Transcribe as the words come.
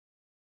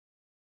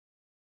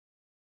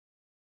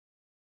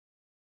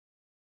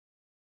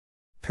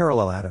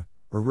Parallel ATA,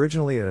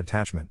 originally an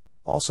attachment,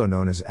 also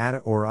known as ATA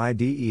or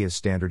IDE, is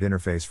standard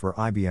interface for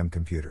IBM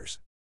computers.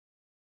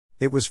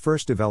 It was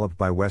first developed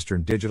by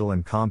Western Digital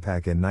and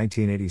Compaq in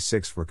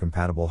 1986 for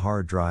compatible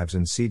hard drives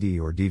and CD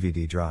or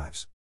DVD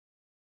drives.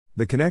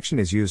 The connection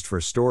is used for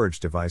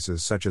storage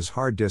devices such as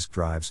hard disk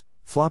drives,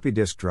 floppy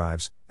disk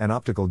drives, and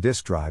optical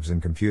disk drives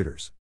in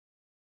computers.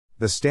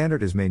 The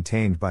standard is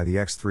maintained by the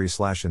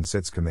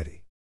X3/INCITS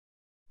committee.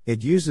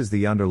 It uses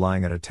the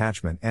underlying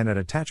attachment and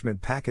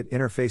attachment packet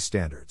interface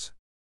standards.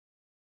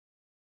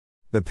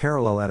 The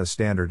parallel ATA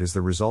standard is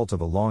the result of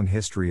a long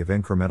history of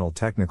incremental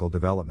technical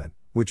development,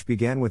 which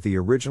began with the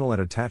original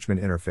attachment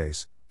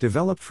interface,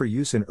 developed for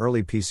use in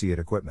early PC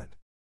equipment.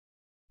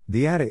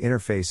 The ATA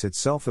interface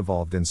itself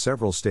evolved in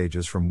several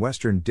stages from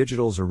Western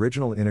Digital's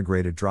original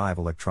Integrated Drive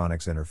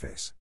Electronics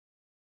interface.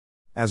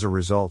 As a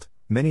result,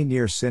 many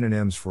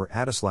near-synonyms for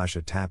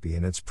ATA/ATAPI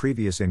and its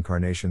previous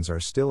incarnations are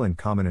still in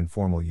common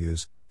informal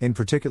use, in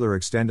particular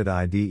Extended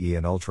IDE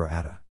and Ultra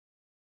ATA.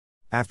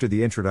 After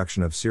the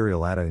introduction of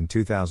serial ATA in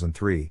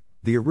 2003,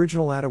 the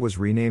original ATA was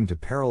renamed to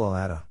Parallel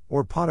ATA,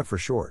 or PATA for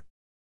short.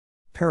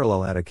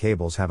 Parallel ATA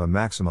cables have a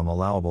maximum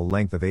allowable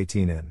length of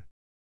 18 in.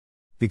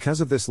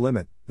 Because of this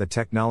limit, the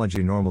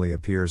technology normally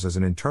appears as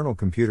an internal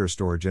computer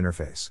storage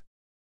interface.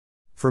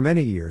 For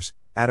many years,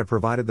 ATA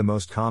provided the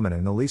most common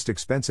and the least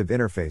expensive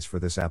interface for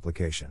this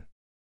application.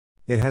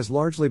 It has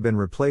largely been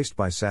replaced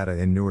by SATA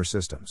in newer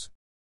systems.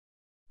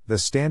 The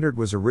standard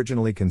was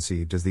originally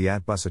conceived as the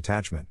AT bus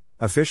attachment,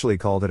 officially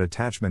called it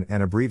attachment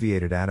and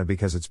abbreviated ATA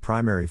because its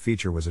primary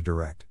feature was a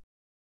direct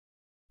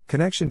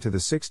connection to the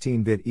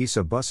 16-bit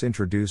ISA bus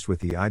introduced with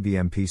the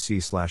IBM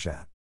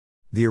PC/AT.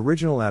 The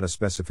original ATA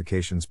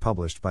specifications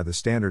published by the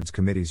Standards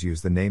Committees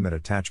use the name AT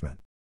attachment.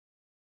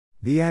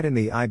 The AT in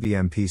the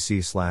IBM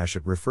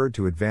PC/AT referred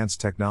to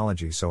advanced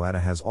technology, so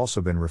ATA has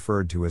also been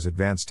referred to as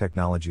advanced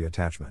technology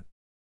attachment.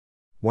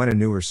 When a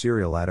newer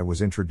serial ATA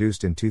was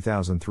introduced in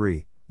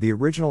 2003, the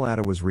original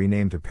ATA was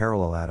renamed to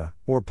Parallel ATA,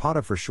 or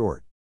PATA for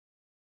short.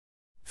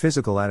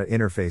 Physical ATA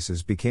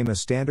interfaces became a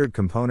standard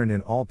component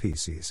in all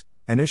PCs,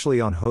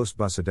 initially on host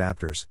bus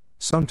adapters,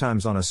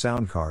 sometimes on a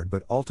sound card,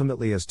 but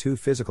ultimately as two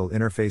physical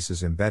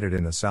interfaces embedded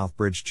in a South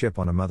Bridge chip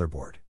on a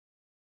motherboard.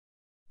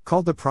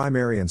 Called the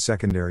primary and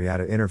secondary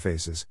ATA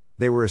interfaces,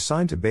 they were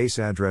assigned to base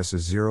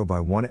addresses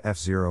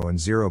 0x1F0 and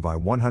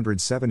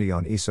 0x170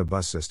 on ISA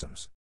bus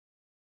systems.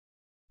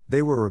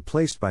 They were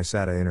replaced by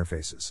SATA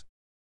interfaces.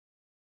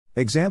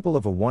 Example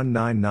of a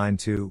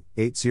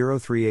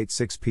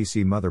 1992-80386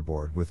 PC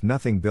motherboard with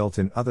nothing built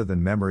in other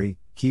than memory,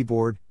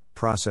 keyboard,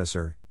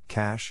 processor,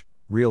 cache,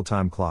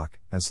 real-time clock,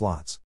 and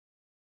slots.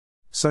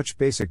 Such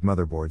basic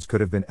motherboards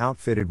could have been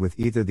outfitted with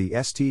either the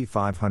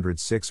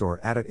ST506 or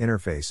ATA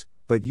interface,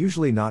 but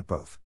usually not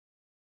both.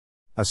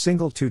 A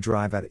single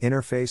 2-drive ATA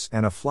interface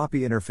and a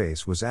floppy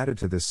interface was added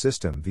to this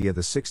system via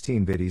the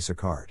 16-bit ISA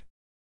card.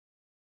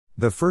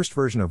 The first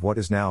version of what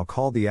is now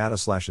called the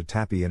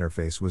ATA/ATAPI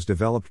interface was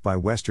developed by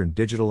Western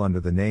Digital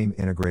under the name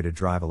Integrated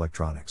Drive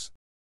Electronics.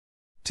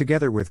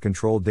 Together with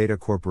Control Data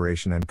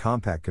Corporation and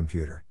Compaq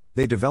Computer,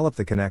 they developed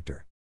the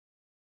connector,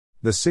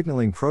 the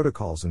signaling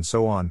protocols and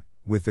so on,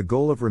 with the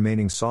goal of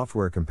remaining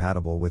software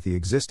compatible with the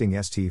existing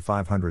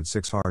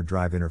ST506 hard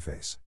drive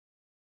interface.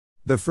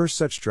 The first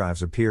such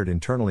drives appeared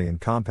internally in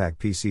Compaq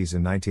PCs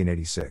in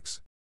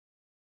 1986.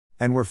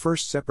 And were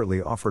first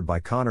separately offered by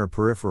Connor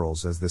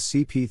Peripherals as the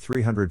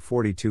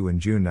CP342 in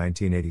June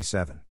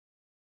 1987.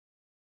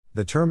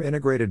 The term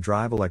Integrated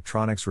Drive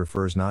Electronics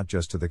refers not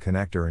just to the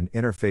connector and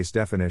interface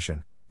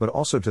definition, but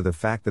also to the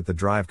fact that the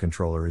drive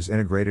controller is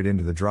integrated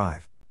into the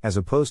drive, as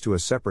opposed to a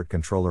separate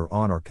controller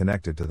on or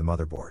connected to the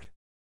motherboard.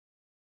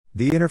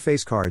 The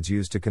interface cards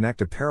used to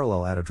connect a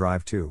parallel ATA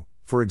drive to,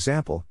 for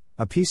example,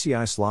 a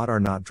PCI slot are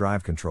not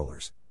drive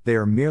controllers, they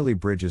are merely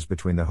bridges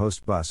between the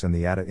host bus and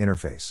the ATA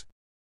interface.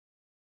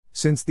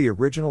 Since the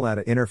original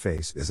ATA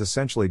interface is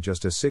essentially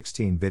just a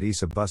 16-bit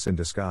ISA bus in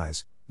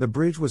disguise, the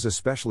bridge was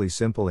especially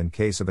simple in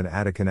case of an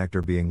ATA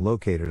connector being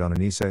located on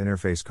an ISA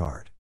interface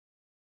card.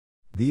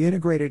 The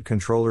integrated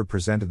controller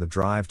presented the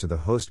drive to the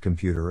host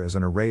computer as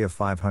an array of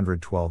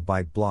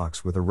 512-byte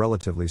blocks with a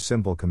relatively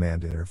simple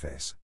command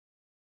interface.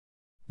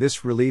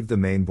 This relieved the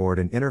mainboard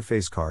and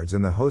interface cards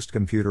in the host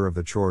computer of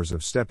the chores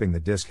of stepping the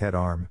disk head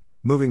arm,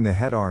 moving the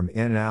head arm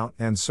in and out,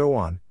 and so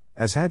on,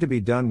 as had to be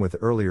done with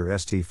earlier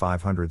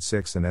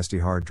ST506 and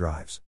ST hard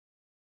drives.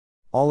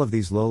 All of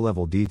these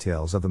low-level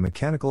details of the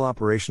mechanical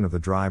operation of the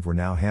drive were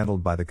now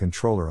handled by the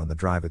controller on the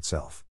drive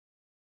itself.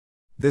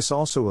 This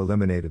also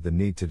eliminated the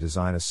need to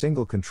design a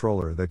single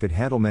controller that could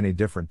handle many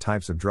different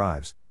types of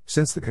drives,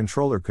 since the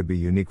controller could be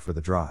unique for the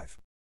drive.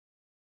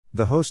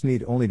 The host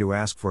need only to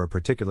ask for a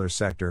particular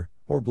sector,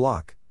 or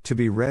block, to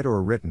be read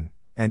or written,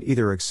 and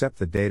either accept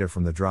the data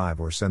from the drive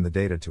or send the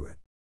data to it.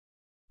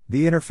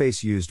 The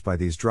interface used by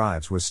these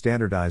drives was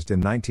standardized in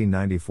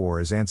 1994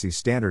 as ANSI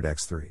Standard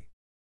X3.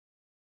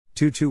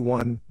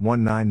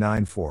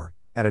 221-1994,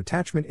 at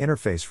attachment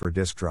interface for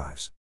disk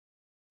drives.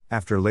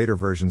 After later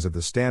versions of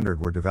the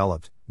standard were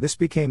developed, this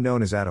became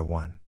known as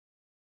ATA1.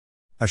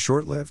 A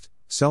short-lived,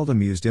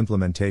 seldom used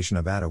implementation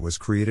of ATA was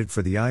created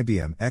for the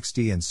IBM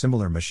XT and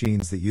similar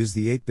machines that use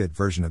the 8-bit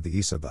version of the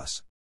ISA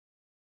bus.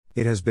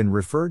 It has been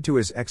referred to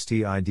as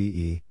XT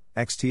IDE,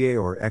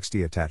 XTA or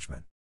XT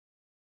attachment.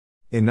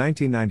 In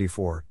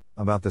 1994,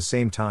 about the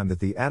same time that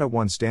the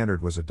ATA-1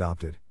 standard was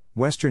adopted,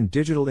 Western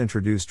Digital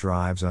introduced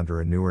drives under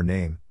a newer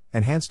name,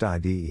 Enhanced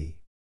IDE.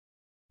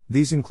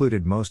 These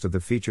included most of the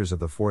features of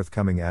the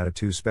forthcoming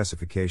ATA-2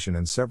 specification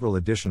and several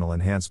additional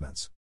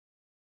enhancements.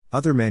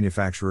 Other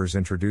manufacturers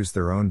introduced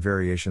their own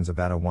variations of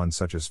ATA-1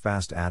 such as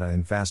Fast ATA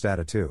and Fast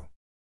ATA-2.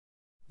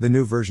 The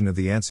new version of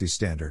the ANSI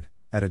standard,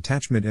 ATA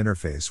Attachment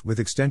Interface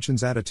with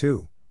extensions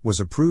ATA-2, was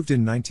approved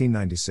in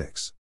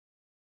 1996.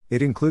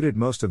 It included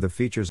most of the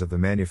features of the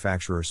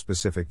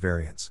manufacturer-specific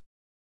variants.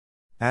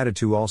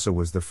 ATA-2 also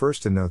was the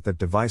first to note that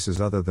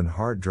devices other than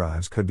hard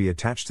drives could be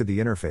attached to the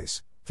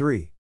interface.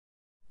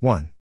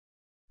 3.1.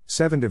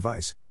 7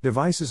 Device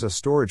is a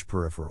storage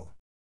peripheral.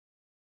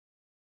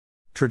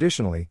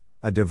 Traditionally,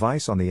 a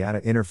device on the ATA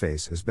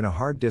interface has been a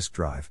hard disk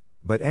drive,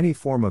 but any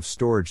form of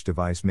storage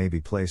device may be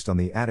placed on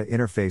the ATA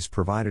interface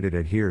provided it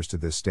adheres to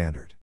this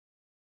standard.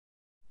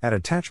 ATA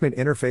Attachment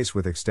Interface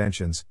with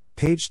extensions,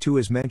 page 2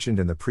 as mentioned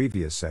in the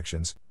previous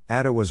sections,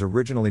 ATA was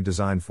originally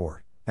designed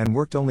for, and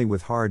worked only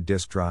with hard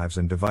disk drives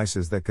and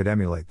devices that could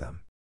emulate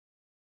them.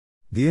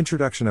 The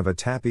introduction of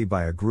ATAPI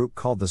by a group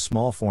called the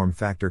Small Form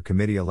Factor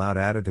Committee allowed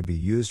ATA to be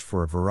used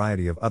for a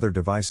variety of other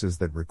devices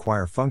that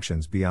require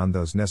functions beyond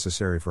those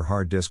necessary for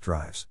hard disk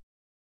drives.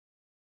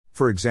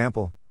 For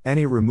example,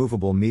 any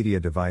removable media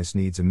device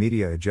needs a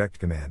media eject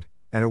command,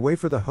 and a way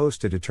for the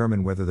host to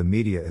determine whether the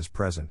media is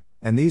present,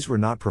 and these were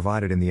not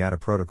provided in the ATA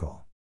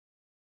protocol.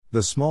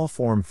 The Small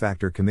Form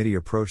Factor Committee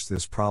approached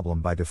this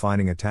problem by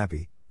defining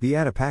ATAPI, the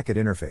ATA Packet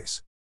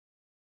Interface.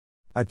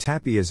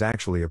 ATAPI is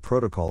actually a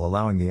protocol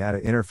allowing the ATA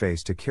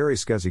interface to carry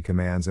SCSI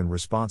commands and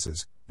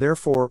responses,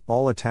 therefore,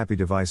 all ATAPI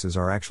devices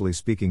are actually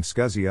speaking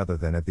SCSI other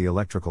than at the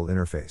electrical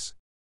interface.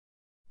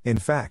 In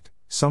fact,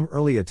 some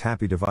early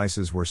ATAPI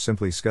devices were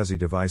simply SCSI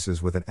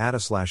devices with an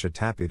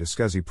ATA/ATAPI to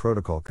SCSI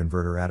protocol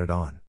converter added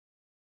on.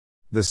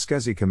 The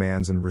SCSI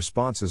commands and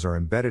responses are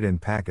embedded in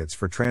packets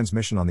for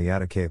transmission on the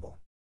ATA cable.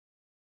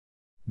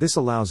 This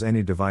allows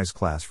any device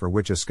class for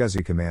which a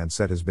SCSI command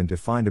set has been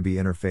defined to be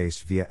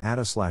interfaced via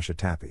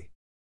ATA/ATAPI.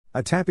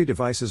 ATAPI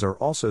devices are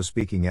also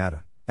speaking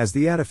ATA, as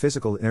the ATA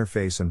physical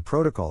interface and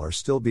protocol are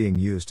still being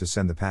used to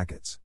send the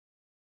packets.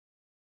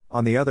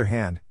 On the other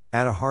hand,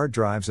 ATA hard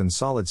drives and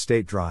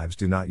solid-state drives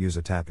do not use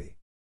ATAPI.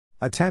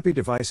 ATAPI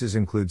devices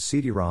include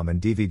CD-ROM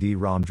and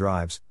DVD-ROM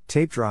drives,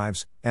 tape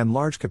drives, and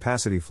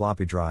large-capacity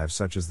floppy drives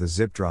such as the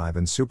zip drive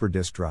and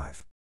SuperDisk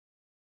drive.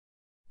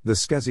 The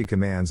SCSI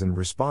commands and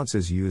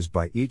responses used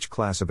by each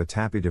class of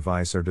ATAPI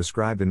device are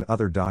described in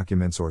other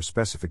documents or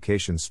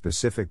specifications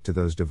specific to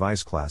those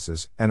device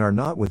classes and are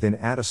not within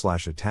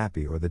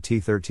ATA/ATAPI or the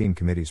T13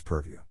 committee's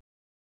purview.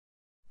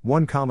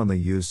 One commonly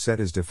used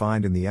set is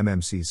defined in the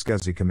MMC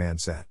SCSI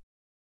command set.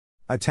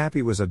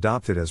 ATAPI was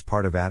adopted as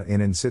part of ATA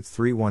in INCITS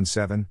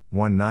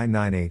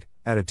 317-1998,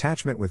 at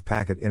attachment with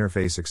packet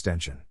interface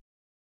extension.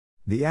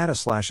 The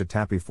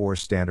ATA/ATAPI 4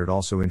 standard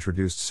also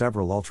introduced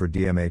several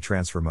ultra-DMA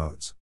transfer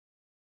modes.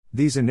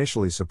 These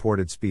initially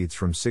supported speeds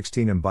from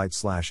 16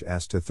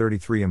 MB/s to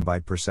 33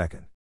 MB per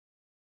second.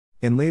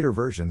 In later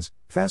versions,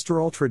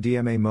 faster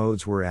ultra-DMA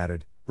modes were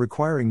added,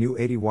 requiring new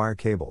 80-wire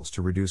cables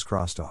to reduce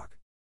crosstalk.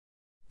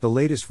 The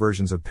latest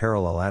versions of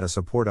parallel ATA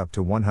support up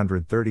to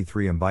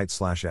 133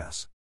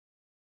 MB/s.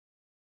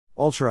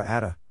 Ultra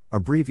ATA,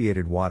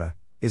 abbreviated UATA,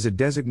 is a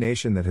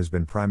designation that has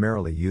been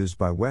primarily used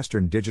by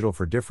Western Digital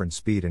for different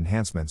speed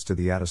enhancements to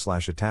the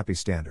ATA/ATAPI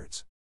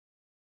standards.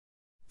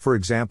 For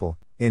example,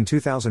 in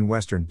 2000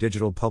 Western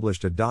Digital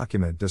published a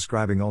document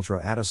describing Ultra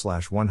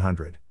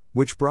ATA/100,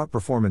 which brought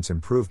performance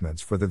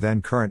improvements for the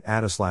then current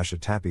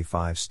ATA/ATAPI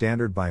 5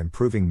 standard by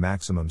improving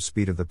maximum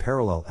speed of the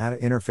parallel ATA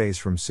interface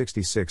from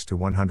 66 to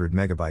 100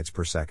 MB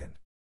per second.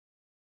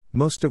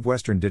 Most of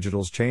Western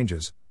Digital's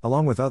changes,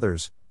 along with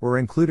others, were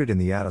included in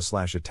the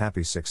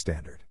ATA/ATAPI 6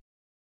 standard.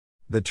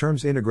 The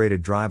terms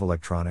Integrated Drive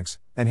Electronics,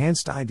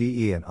 Enhanced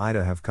IDE and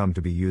IDE have come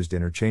to be used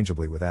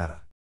interchangeably with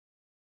ATA.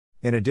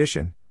 In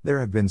addition, there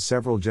have been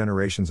several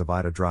generations of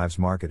IDE drives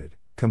marketed,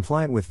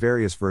 compliant with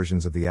various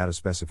versions of the ATA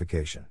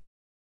specification.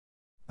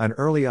 An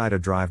early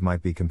IDE drive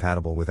might be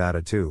compatible with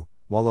ATA-2,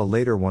 while a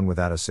later one with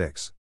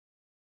ATA-6.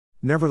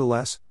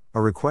 Nevertheless, a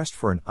request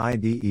for an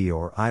IDE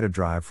or IDE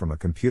drive from a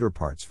computer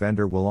parts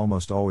vendor will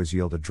almost always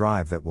yield a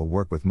drive that will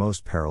work with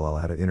most parallel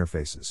ATA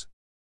interfaces.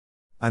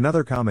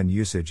 Another common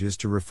usage is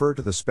to refer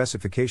to the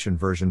specification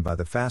version by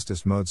the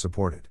fastest mode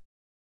supported.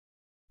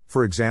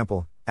 For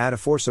example,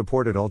 ATA-4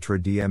 supported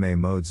Ultra-DMA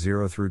modes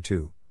 0 through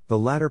 2, the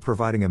latter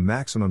providing a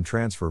maximum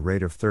transfer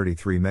rate of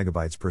 33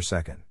 MB per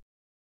second.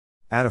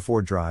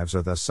 ATA-4 drives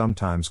are thus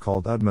sometimes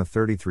called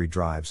UDMA-33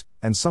 drives,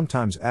 and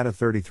sometimes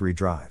ATA-33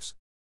 drives.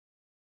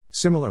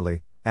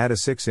 Similarly,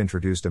 ATA-6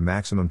 introduced a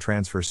maximum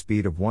transfer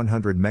speed of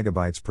 100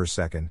 MB per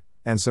second,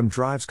 and some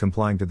drives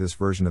complying to this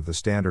version of the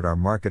standard are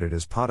marketed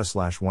as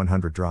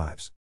PATA/100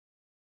 drives.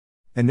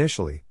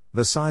 Initially,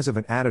 the size of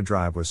an ATA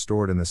drive was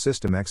stored in the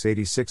system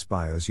x86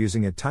 BIOS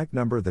using a type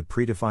number that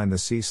predefined the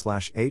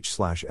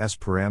C/H/S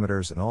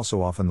parameters and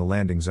also often the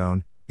landing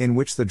zone, in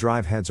which the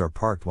drive heads are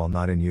parked while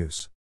not in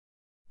use.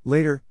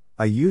 Later,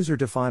 a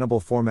user-definable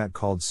format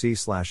called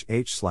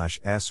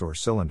C/H/S or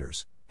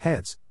cylinders,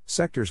 heads,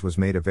 sectors was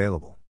made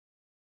available.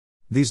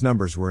 These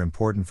numbers were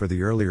important for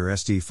the earlier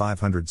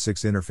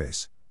SD506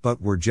 interface,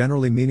 but were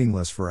generally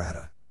meaningless for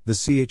ATA, the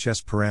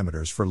CHS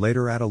parameters for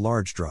later ATA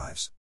large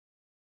drives.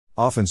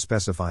 Often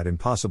specified in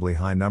possibly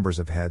high numbers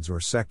of heads or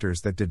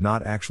sectors that did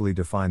not actually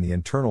define the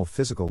internal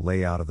physical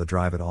layout of the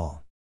drive at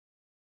all.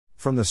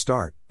 From the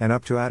start, and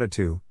up to ATA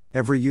 2,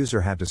 every user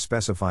had to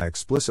specify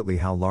explicitly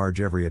how large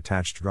every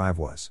attached drive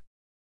was.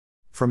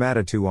 From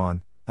ATA 2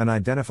 on, an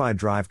identified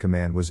drive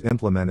command was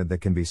implemented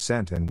that can be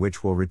sent and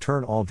which will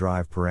return all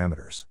drive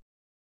parameters.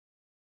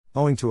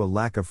 Owing to a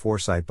lack of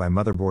foresight by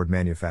motherboard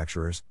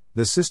manufacturers,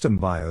 the system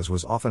BIOS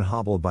was often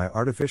hobbled by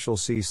artificial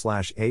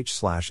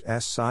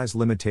C/H/S size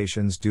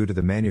limitations due to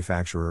the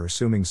manufacturer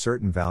assuming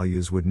certain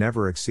values would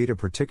never exceed a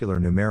particular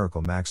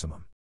numerical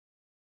maximum.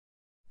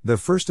 The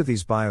first of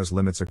these BIOS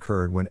limits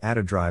occurred when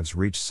ATA drives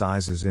reached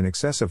sizes in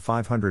excess of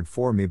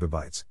 504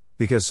 MB,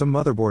 because some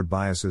motherboard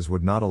BIOSes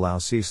would not allow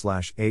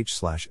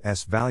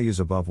C/H/S values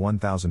above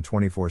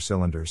 1024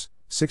 cylinders,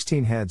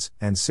 16 heads,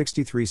 and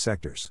 63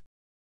 sectors.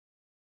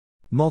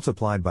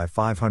 Multiplied by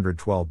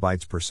 512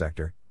 bytes per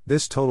sector,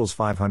 this totals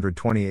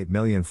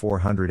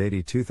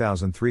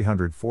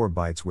 528,482,304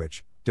 bytes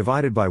which,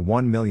 divided by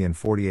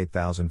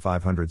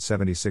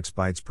 1,048,576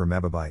 bytes per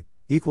megabyte,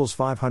 equals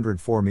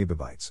 504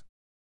 megabytes.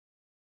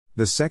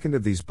 The second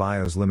of these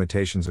BIOS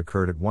limitations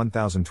occurred at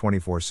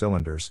 1024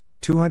 cylinders,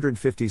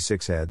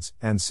 256 heads,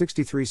 and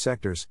 63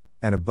 sectors,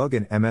 and a bug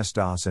in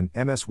MS-DOS and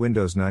MS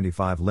Windows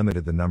 95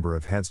 limited the number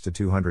of heads to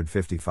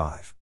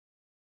 255.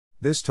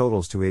 This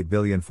totals to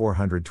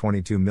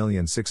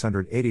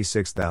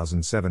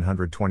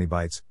 8,422,686,720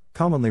 bytes,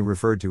 commonly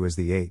referred to as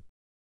the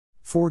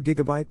 4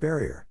 GB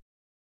barrier.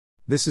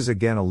 This is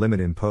again a limit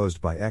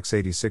imposed by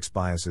x86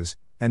 BIOSes,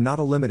 and not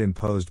a limit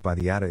imposed by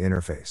the ATA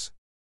interface.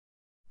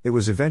 It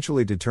was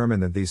eventually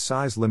determined that these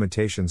size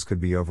limitations could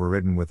be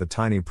overridden with a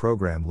tiny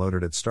program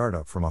loaded at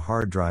startup from a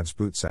hard drive's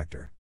boot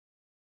sector.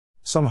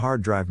 Some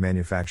hard drive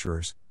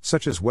manufacturers,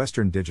 such as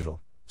Western Digital,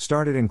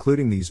 started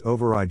including these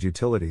override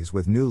utilities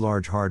with new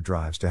large hard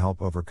drives to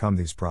help overcome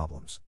these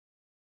problems.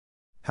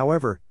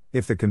 However,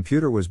 if the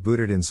computer was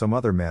booted in some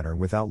other manner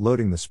without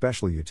loading the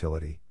special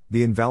utility,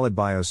 the invalid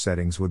BIOS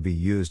settings would be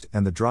used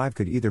and the drive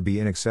could either be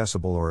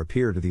inaccessible or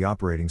appear to the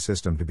operating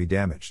system to be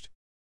damaged.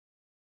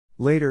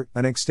 Later,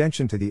 an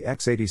extension to the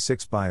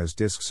x86 BIOS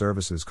disk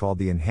services called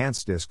the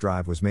Enhanced Disk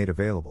Drive was made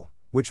available,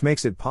 which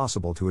makes it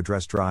possible to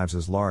address drives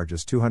as large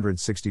as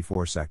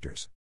 264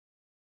 sectors.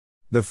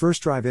 The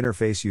first drive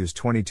interface used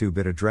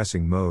 22-bit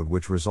addressing mode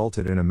which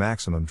resulted in a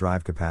maximum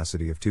drive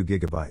capacity of 2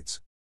 GB.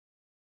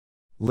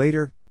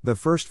 Later, the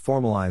first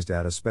formalized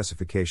ATA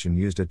specification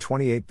used a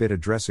 28-bit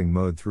addressing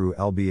mode through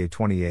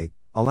LBA28,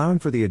 allowing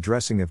for the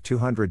addressing of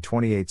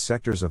 228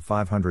 sectors of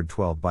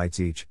 512 bytes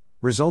each,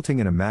 resulting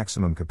in a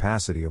maximum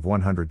capacity of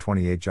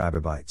 128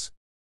 GB.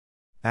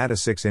 ATA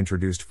 6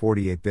 introduced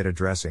 48-bit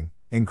addressing,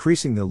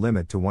 increasing the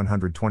limit to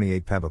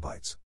 128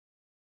 PB.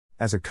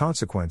 As a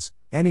consequence,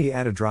 any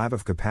ATA drive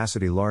of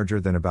capacity larger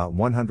than about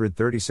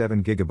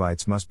 137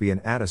 GB must be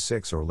an ATA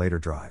 6 or later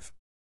drive.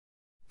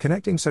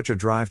 Connecting such a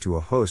drive to a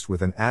host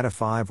with an ATA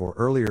 5 or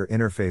earlier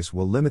interface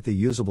will limit the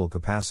usable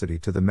capacity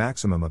to the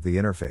maximum of the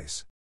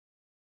interface.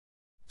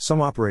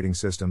 Some operating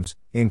systems,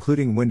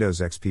 including Windows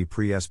XP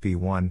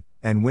pre-SP1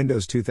 and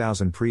Windows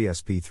 2000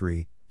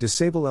 pre-SP3,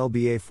 disable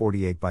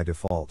LBA48 by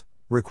default,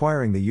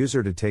 requiring the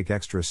user to take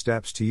extra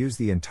steps to use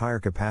the entire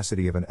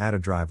capacity of an ATA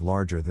drive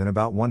larger than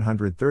about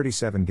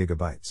 137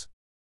 GB.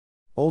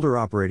 Older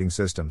operating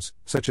systems,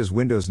 such as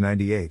Windows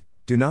 98,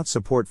 do not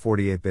support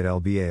 48-bit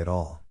LBA at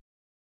all.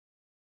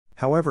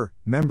 However,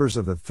 members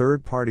of the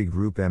third-party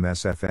group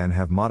MSFN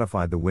have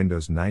modified the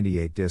Windows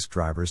 98 disk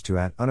drivers to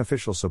add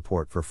unofficial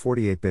support for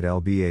 48-bit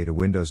LBA to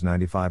Windows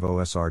 95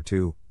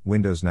 OSR2,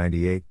 Windows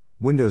 98,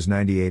 Windows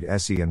 98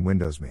 SE and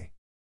Windows ME.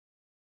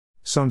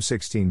 Some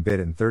 16-bit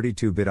and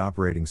 32-bit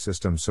operating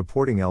systems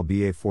supporting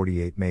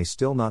LBA48 may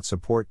still not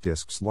support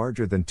disks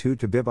larger than 2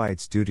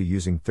 TB due to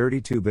using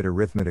 32-bit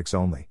arithmetics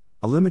only,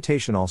 a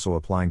limitation also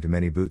applying to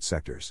many boot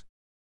sectors.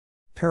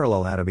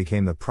 Parallel ATA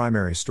became the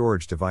primary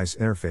storage device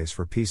interface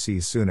for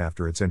PCs soon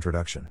after its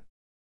introduction.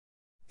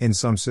 In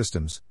some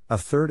systems, a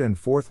third and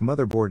fourth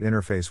motherboard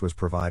interface was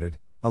provided,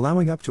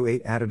 allowing up to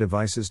 8 ATA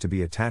devices to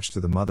be attached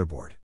to the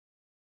motherboard.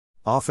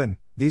 Often,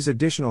 these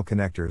additional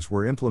connectors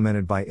were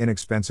implemented by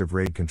inexpensive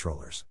RAID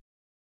controllers.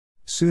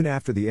 Soon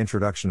after the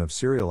introduction of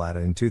serial ATA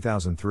in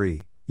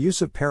 2003,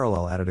 use of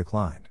parallel ATA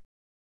declined.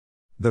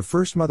 The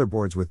first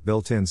motherboards with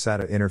built-in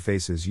SATA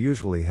interfaces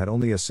usually had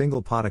only a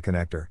single PATA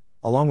connector,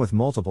 along with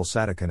multiple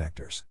SATA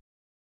connectors.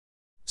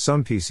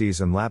 Some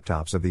PCs and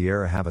laptops of the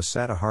era have a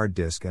SATA hard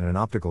disk and an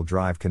optical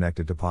drive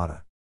connected to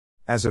PATA.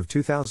 As of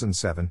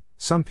 2007,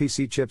 some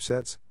PC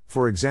chipsets,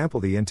 for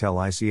example the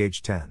Intel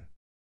ICH-10,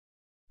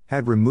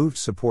 had removed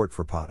support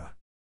for PATA.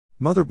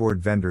 Motherboard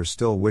vendors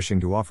still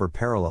wishing to offer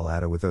parallel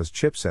ATA with those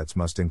chipsets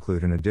must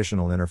include an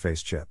additional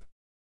interface chip.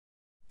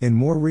 In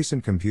more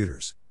recent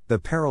computers, the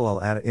parallel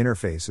ATA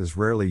interface is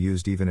rarely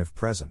used even if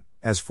present,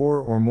 as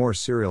 4 or more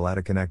serial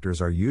ATA connectors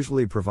are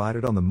usually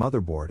provided on the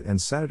motherboard and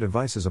SATA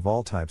devices of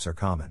all types are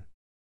common.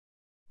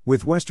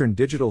 With Western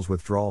Digital's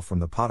withdrawal from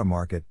the PATA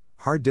market,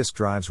 hard disk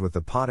drives with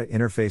the PATA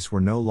interface were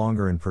no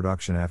longer in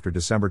production after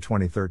December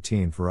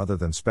 2013 for other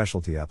than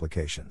specialty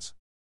applications.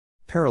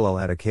 Parallel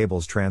ATA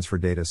cables transfer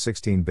data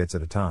 16 bits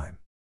at a time.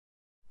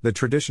 The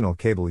traditional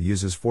cable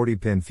uses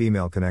 40-pin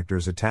female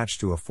connectors attached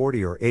to a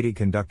 40 or 80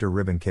 conductor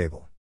ribbon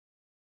cable.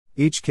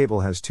 Each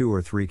cable has 2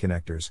 or 3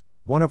 connectors,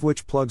 one of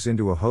which plugs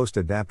into a host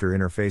adapter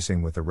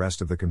interfacing with the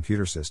rest of the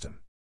computer system.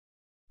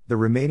 The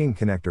remaining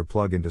connector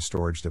plug into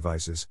storage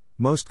devices,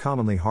 most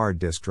commonly hard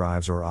disk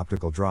drives or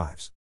optical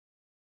drives.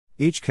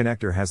 Each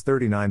connector has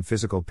 39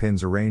 physical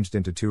pins arranged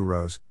into 2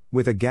 rows,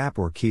 with a gap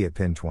or key at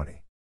pin 20.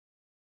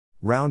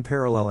 Round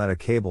parallel ATA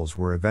cables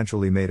were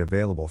eventually made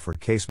available for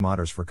case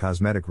modders for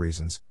cosmetic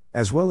reasons,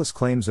 as well as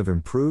claims of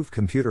improved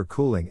computer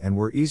cooling and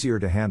were easier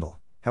to handle.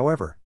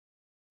 However,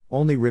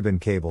 only ribbon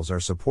cables are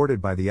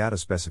supported by the ATA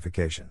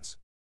specifications.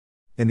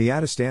 In the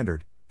ATA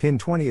standard, pin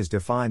 20 is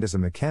defined as a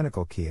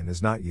mechanical key and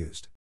is not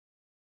used.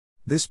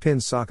 This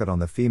pin socket on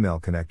the female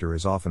connector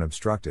is often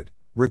obstructed,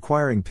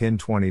 requiring pin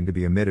 20 to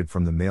be omitted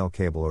from the male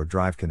cable or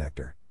drive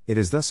connector. It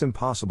is thus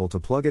impossible to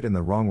plug it in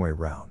the wrong way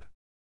round.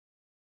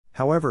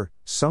 However,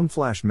 some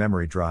flash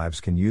memory drives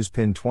can use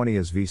pin 20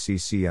 as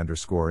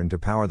VCC_in to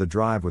power the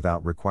drive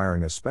without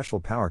requiring a special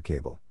power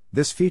cable.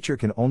 This feature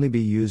can only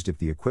be used if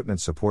the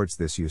equipment supports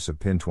this use of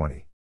pin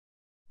 20.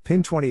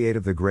 Pin 28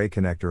 of the gray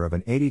connector of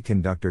an 80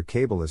 conductor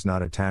cable is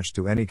not attached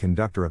to any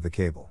conductor of the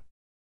cable.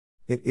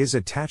 It is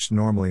attached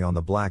normally on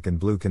the black and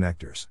blue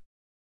connectors.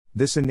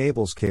 This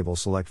enables cable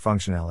select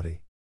functionality.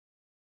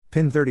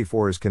 Pin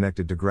 34 is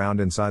connected to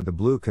ground inside the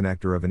blue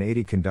connector of an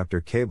 80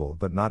 conductor cable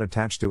but not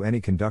attached to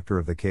any conductor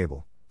of the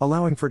cable,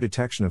 allowing for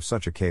detection of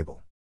such a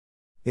cable.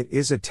 It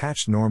is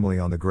attached normally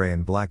on the gray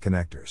and black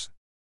connectors.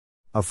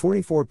 A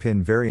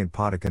 44-pin variant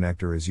PATA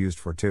connector is used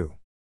for 2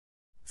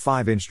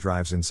 5-inch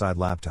drives inside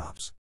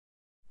laptops.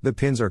 The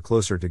pins are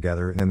closer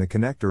together and the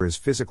connector is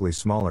physically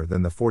smaller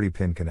than the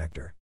 40-pin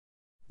connector.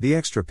 The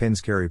extra pins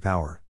carry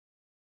power.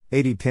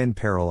 80-pin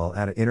parallel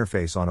ATA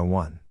interface on a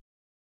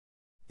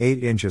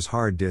 1.8 inches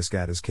hard disk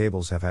ATA's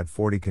cables have had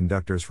 40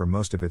 conductors for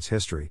most of its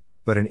history,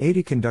 but an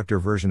 80 conductor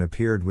version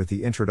appeared with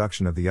the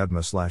introduction of the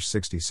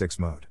UDMA/66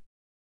 mode.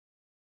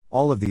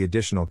 All of the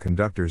additional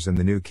conductors in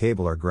the new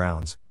cable are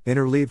grounds,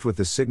 interleaved with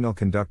the signal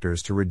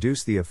conductors to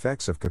reduce the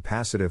effects of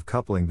capacitive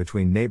coupling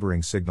between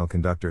neighboring signal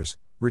conductors,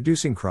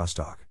 reducing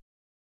crosstalk.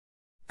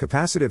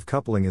 Capacitive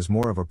coupling is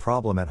more of a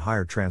problem at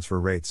higher transfer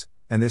rates,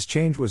 and this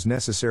change was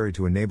necessary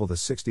to enable the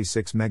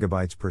 66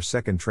 megabytes per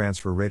second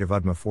transfer rate of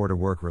UDMA4 to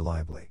work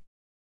reliably.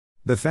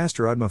 The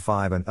faster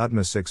UDMA5 and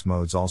UDMA6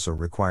 modes also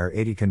require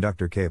 80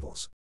 conductor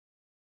cables.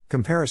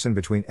 Comparison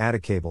between ATA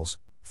cables,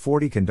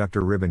 40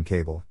 conductor ribbon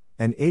cable,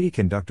 and 80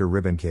 conductor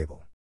ribbon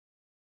cable.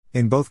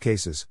 In both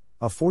cases,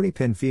 a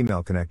 40-pin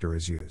female connector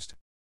is used.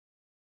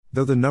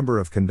 Though the number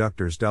of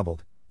conductors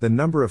doubled, the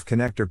number of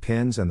connector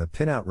pins and the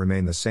pinout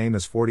remain the same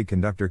as 40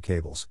 conductor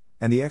cables,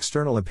 and the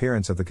external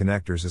appearance of the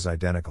connectors is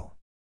identical.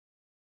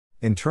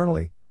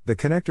 Internally, the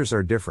connectors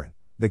are different.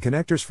 The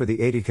connectors for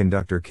the 80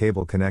 conductor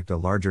cable connect a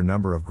larger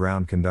number of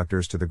ground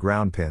conductors to the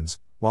ground pins,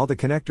 while the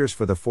connectors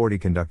for the 40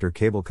 conductor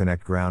cable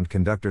connect ground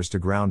conductors to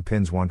ground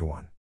pins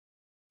 1-to-1.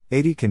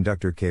 80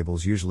 conductor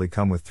cables usually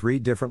come with 3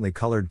 differently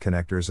colored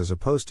connectors as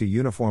opposed to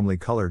uniformly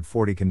colored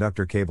 40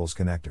 conductor cables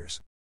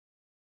connectors.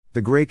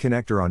 The gray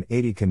connector on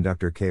 80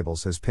 conductor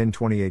cables has pin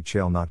 28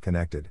 shell not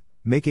connected,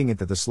 making it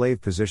the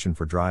slave position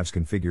for drives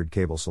configured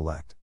cable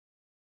select.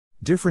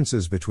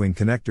 Differences between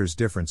connectors.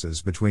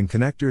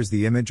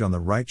 The image on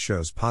the right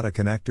shows PATA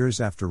connectors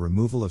after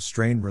removal of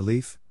strain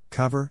relief,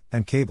 cover,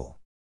 and cable.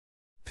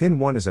 Pin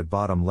 1 is at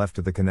bottom left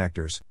of the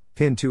connectors,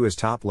 pin 2 is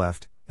top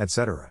left,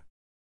 etc.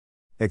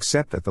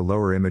 Except that the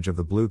lower image of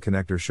the blue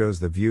connector shows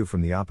the view from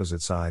the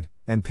opposite side,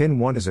 and pin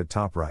 1 is at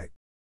top right.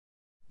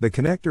 The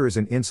connector is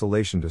an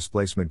insulation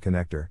displacement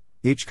connector.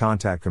 Each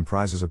contact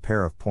comprises a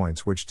pair of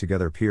points which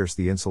together pierce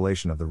the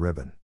insulation of the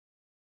ribbon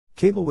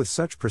cable with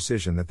such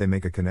precision that they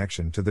make a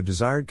connection to the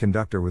desired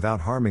conductor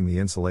without harming the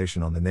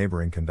insulation on the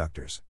neighboring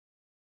conductors.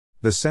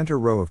 The center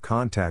row of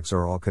contacts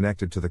are all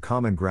connected to the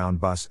common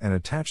ground bus and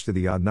attached to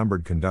the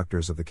odd-numbered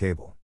conductors of the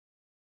cable.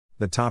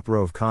 The top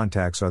row of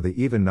contacts are the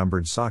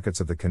even-numbered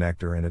sockets of the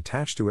connector and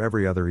attached to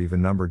every other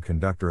even-numbered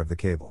conductor of the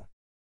cable.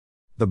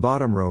 The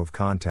bottom row of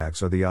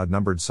contacts are the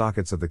odd-numbered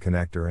sockets of the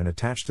connector and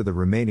attached to the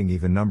remaining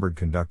even-numbered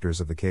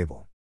conductors of the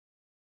cable.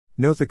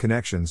 Note the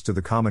connections to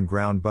the common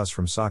ground bus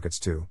from sockets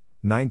 2,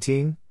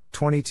 19,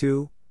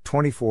 22,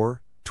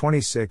 24,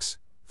 26,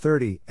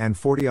 30, and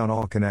 40 on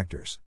all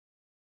connectors.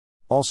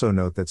 Also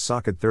note that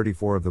socket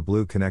 34 of the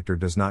blue connector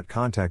does not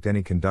contact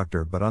any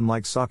conductor, but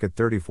unlike socket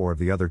 34 of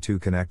the other 2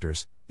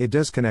 connectors, it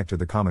does connect to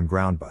the common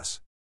ground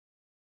bus.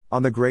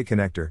 On the gray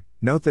connector,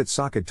 note that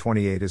socket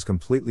 28 is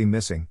completely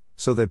missing.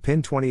 so that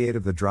pin 28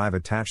 of the drive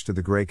attached to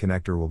the gray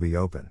connector will be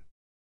open.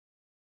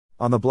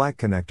 On the black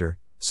connector,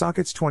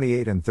 sockets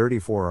 28 and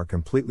 34 are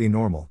completely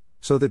normal,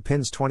 so that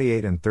pins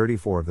 28 and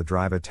 34 of the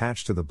drive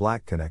attached to the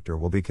black connector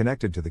will be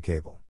connected to the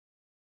cable.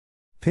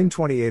 Pin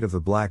 28 of the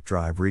black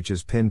drive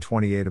reaches pin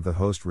 28 of the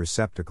host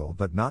receptacle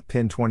but not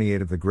pin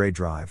 28 of the gray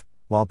drive,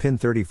 while pin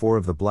 34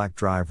 of the black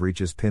drive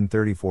reaches pin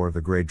 34 of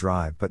the gray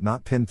drive but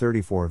not pin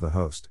 34 of the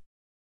host.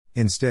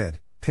 Instead,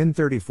 pin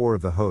 34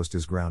 of the host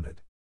is grounded.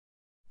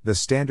 The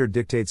standard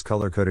dictates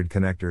color-coded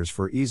connectors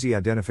for easy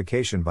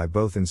identification by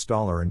both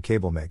installer and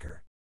cable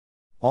maker.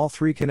 All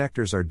three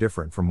connectors are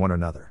different from one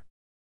another.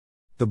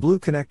 The blue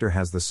connector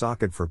has the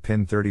socket for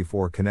pin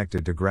 34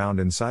 connected to ground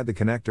inside the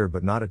connector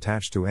but not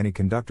attached to any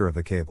conductor of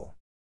the cable.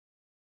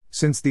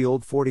 Since the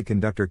old 40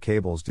 conductor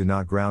cables do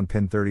not ground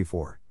pin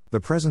 34, the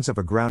presence of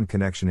a ground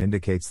connection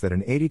indicates that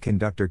an 80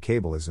 conductor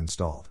cable is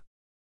installed.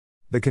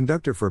 The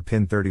conductor for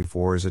pin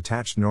 34 is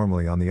attached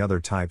normally on the other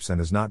types and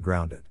is not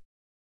grounded.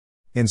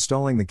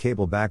 Installing the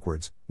cable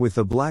backwards, with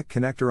the black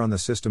connector on the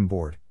system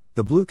board,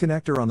 the blue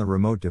connector on the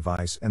remote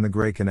device and the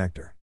gray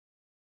connector.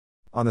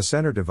 On the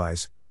center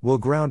device, we'll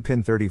ground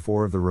pin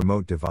 34 of the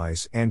remote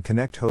device and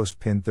connect host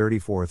pin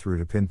 34 through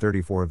to pin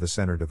 34 of the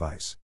center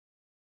device.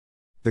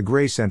 The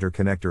gray center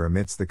connector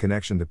omits the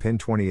connection to pin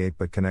 28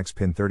 but connects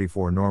pin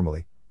 34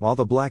 normally, while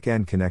the black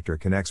end connector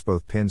connects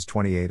both pins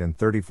 28 and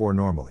 34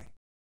 normally.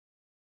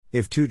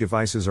 If two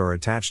devices are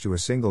attached to a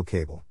single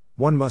cable,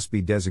 one must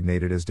be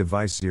designated as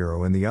device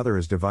 0 and the other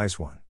as device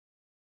 1.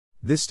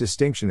 This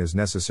distinction is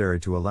necessary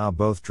to allow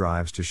both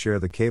drives to share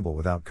the cable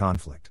without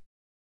conflict.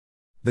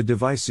 The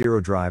device 0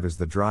 drive is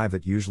the drive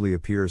that usually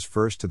appears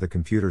first to the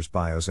computer's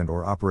BIOS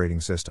and/or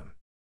operating system.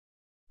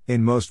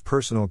 In most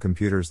personal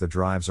computers, the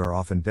drives are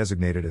often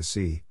designated as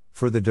C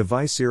for the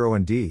device 0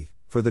 and D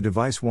for the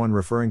device 1,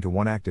 referring to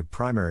one active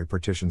primary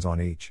partitions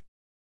on each.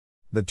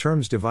 The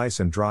terms device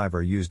and drive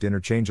are used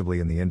interchangeably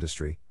in the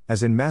industry,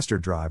 as in master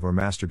drive or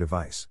master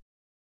device.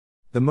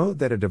 The mode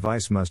that a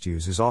device must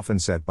use is often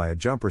set by a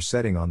jumper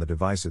setting on the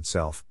device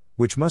itself,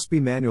 which must be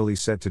manually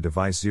set to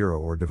device 0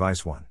 or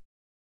device 1.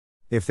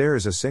 If there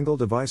is a single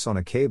device on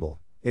a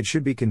cable, it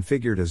should be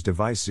configured as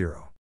device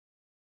 0.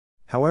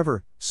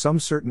 However,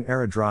 some certain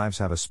ERA drives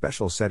have a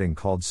special setting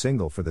called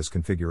single for this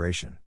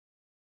configuration.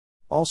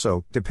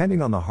 Also, depending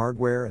on the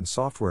hardware and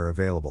software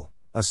available,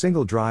 a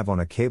single drive on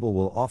a cable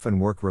will often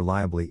work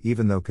reliably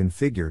even though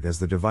configured as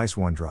the device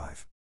 1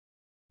 drive.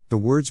 The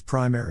words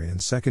primary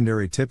and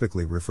secondary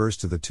typically refers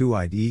to the two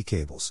IDE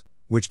cables,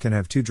 which can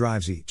have two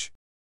drives each.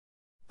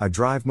 A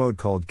drive mode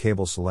called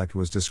cable select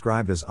was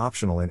described as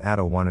optional in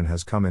ATA 1 and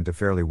has come into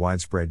fairly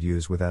widespread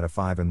use with ATA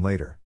 5 and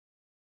later.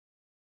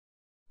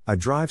 A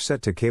drive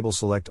set to cable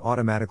select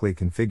automatically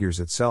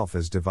configures itself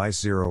as device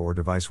 0 or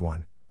device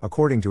 1,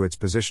 according to its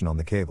position on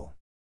the cable.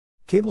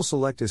 Cable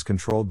select is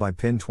controlled by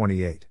pin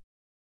 28.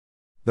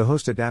 The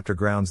host adapter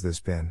grounds this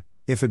pin.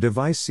 If a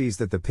device sees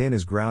that the pin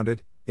is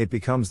grounded, it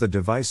becomes the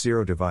device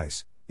 0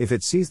 device. If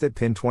it sees that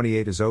pin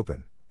 28 is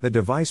open, the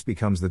device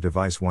becomes the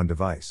device 1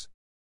 device.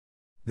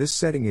 This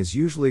setting is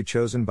usually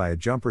chosen by a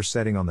jumper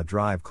setting on the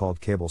drive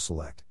called cable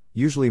select,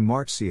 usually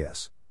marked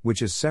CS,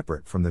 which is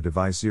separate from the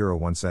device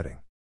 0-1 setting.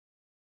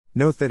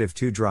 Note that if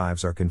two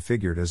drives are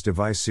configured as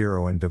device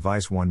 0 and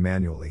device 1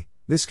 manually,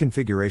 this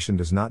configuration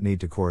does not need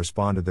to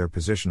correspond to their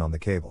position on the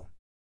cable.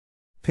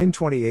 Pin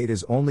 28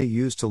 is only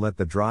used to let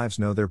the drives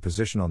know their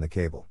position on the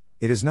cable.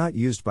 It is not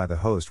used by the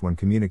host when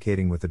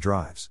communicating with the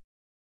drives.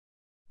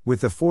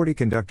 With the 40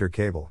 conductor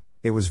cable,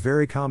 it was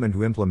very common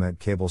to implement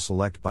cable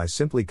select by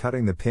simply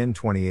cutting the pin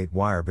 28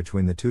 wire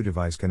between the two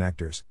device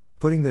connectors,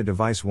 putting the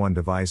device 1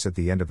 device at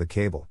the end of the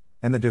cable,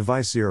 and the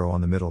device 0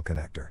 on the middle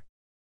connector.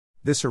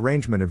 This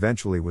arrangement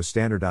eventually was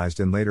standardized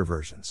in later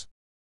versions.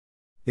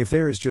 If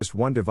there is just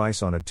one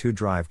device on a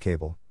 2-drive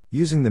cable,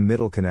 using the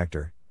middle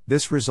connector,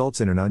 this results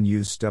in an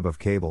unused stub of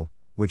cable,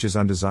 which is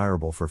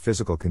undesirable for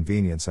physical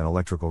convenience and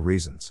electrical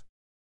reasons.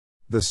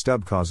 The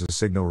stub causes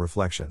signal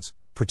reflections,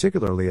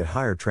 particularly at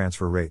higher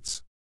transfer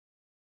rates.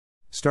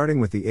 Starting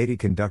with the 80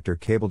 conductor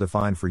cable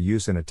defined for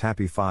use in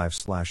ATAPI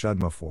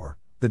 5/UDMA 4,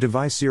 the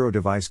device 0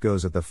 device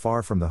goes at the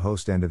far from the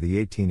host end of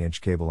the 18-inch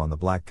cable on the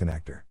black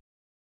connector.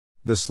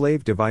 The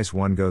slave device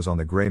 1 goes on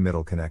the gray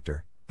middle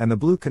connector, and the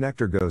blue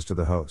connector goes to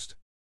the host.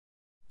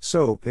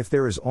 So, if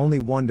there is only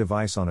one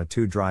device on a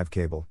 2-drive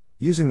cable,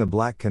 using the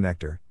black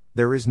connector,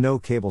 there is no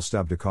cable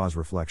stub to cause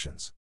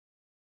reflections.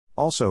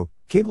 Also,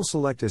 cable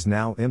select is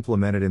now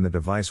implemented in the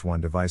device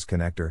 1 device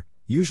connector,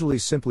 usually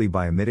simply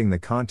by omitting the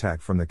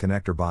contact from the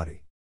connector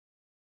body.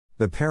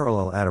 The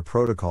parallel ATA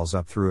protocols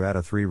up through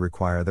ATA 3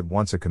 require that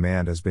once a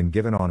command has been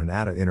given on an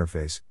ATA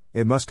interface,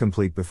 it must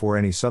complete before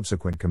any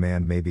subsequent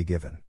command may be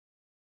given.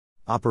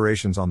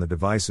 Operations on the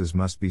devices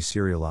must be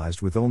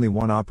serialized with only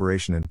one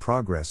operation in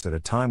progress at a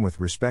time with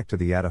respect to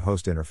the ATA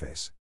host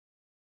interface.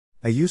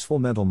 A useful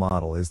mental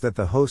model is that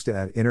the host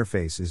ATA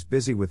interface is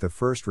busy with the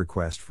first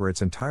request for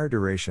its entire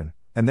duration,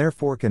 and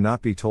therefore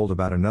cannot be told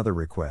about another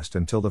request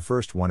until the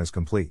first one is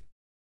complete.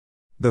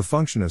 The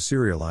function of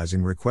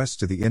serializing requests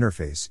to the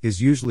interface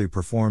is usually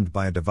performed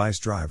by a device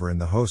driver in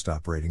the host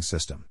operating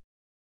system.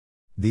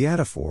 The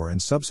ATA 4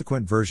 and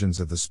subsequent versions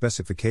of the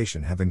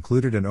specification have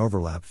included an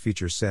overlap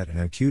feature set and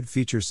a queued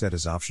feature set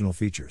as optional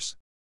features.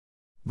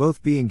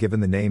 Both being given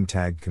the name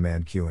tagged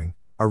command queuing,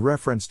 a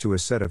reference to a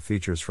set of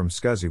features from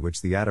SCSI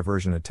which the ATA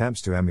version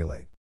attempts to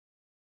emulate.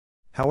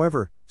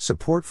 However,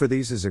 support for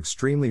these is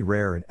extremely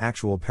rare in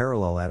actual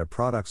parallel ATA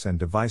products and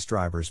device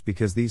drivers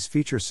because these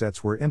feature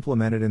sets were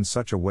implemented in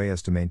such a way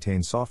as to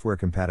maintain software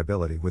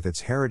compatibility with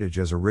its heritage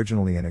as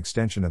originally an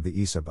extension of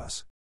the ISA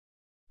bus.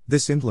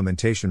 This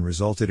implementation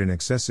resulted in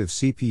excessive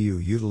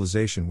CPU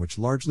utilization which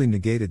largely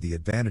negated the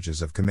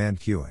advantages of command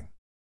queuing.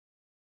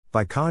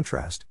 By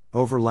contrast,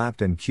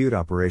 overlapped and queued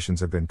operations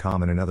have been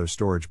common in other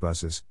storage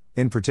buses.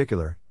 In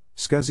particular,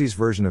 SCSI's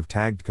version of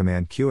tagged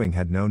command queuing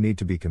had no need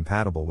to be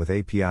compatible with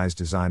APIs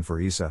designed for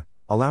ISA,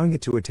 allowing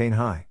it to attain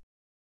high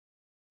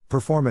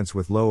performance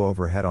with low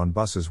overhead on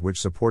buses which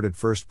supported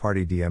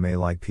first-party DMA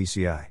like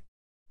PCI.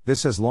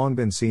 This has long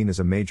been seen as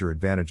a major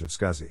advantage of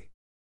SCSI.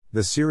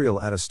 The serial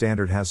ATA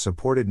standard has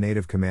supported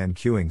native command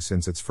queuing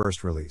since its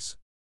first release.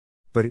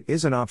 But it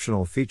is an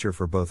optional feature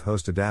for both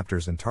host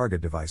adapters and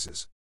target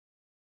devices.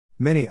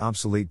 Many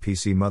obsolete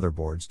PC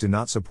motherboards do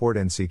not support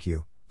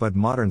NCQ, but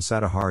modern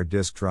SATA hard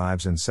disk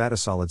drives and SATA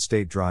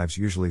solid-state drives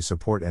usually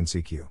support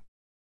NCQ.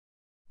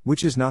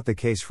 Which is not the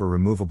case for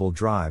removable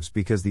drives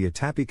because the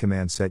ATAPI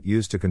command set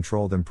used to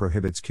control them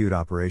prohibits queued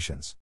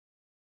operations.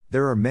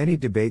 There are many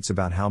debates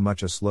about how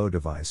much a slow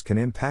device can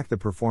impact the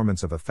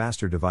performance of a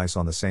faster device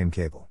on the same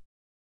cable.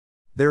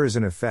 There is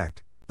an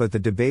effect, but the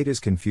debate is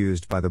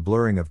confused by the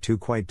blurring of two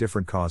quite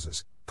different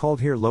causes,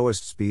 called here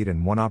lowest speed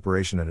and one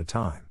operation at a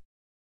time.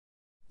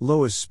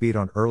 Lowest speed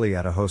on early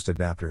ATA host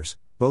adapters.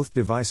 Both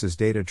devices'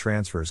 data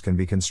transfers can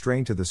be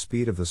constrained to the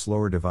speed of the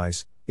slower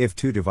device, if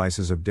two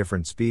devices of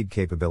different speed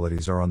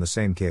capabilities are on the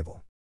same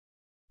cable.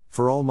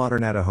 For all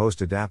modern ATA host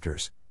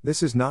adapters,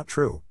 this is not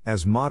true,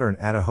 as modern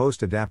ATA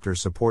host adapters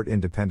support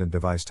independent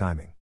device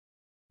timing.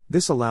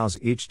 This allows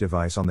each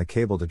device on the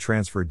cable to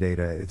transfer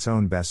data at its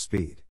own best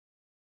speed.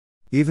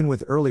 Even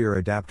with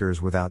earlier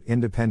adapters without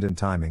independent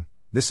timing,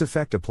 this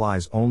effect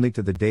applies only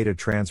to the data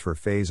transfer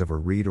phase of a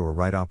read or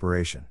write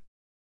operation.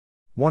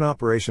 One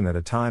operation at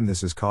a time.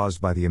 This is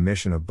caused by the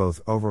omission of both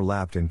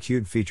overlapped and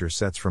queued feature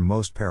sets from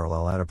most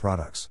parallel ATA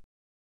products.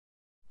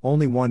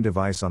 Only one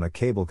device on a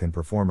cable can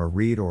perform a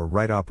read or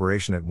write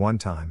operation at one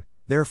time,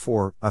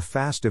 therefore, a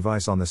fast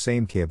device on the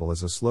same cable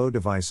as a slow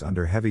device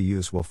under heavy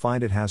use will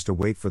find it has to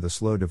wait for the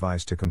slow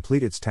device to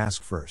complete its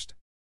task first.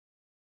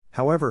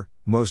 However,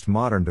 most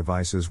modern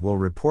devices will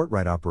report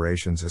write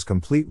operations as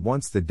complete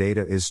once the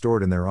data is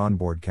stored in their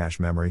onboard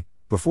cache memory,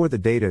 before the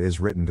data is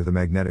written to the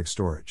magnetic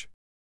storage.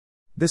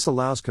 This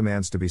allows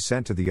commands to be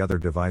sent to the other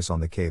device on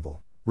the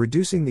cable,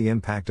 reducing the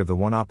impact of the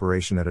one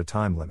operation at a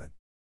time limit.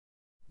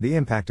 The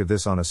impact of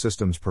this on a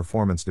system's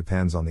performance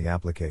depends on the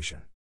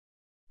application.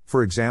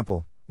 For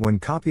example, when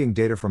copying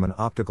data from an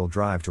optical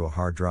drive to a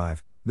hard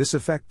drive, this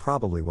effect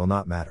probably will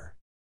not matter.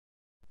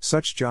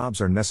 Such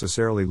jobs are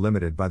necessarily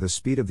limited by the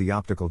speed of the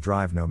optical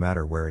drive no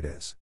matter where it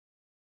is.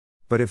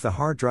 But if the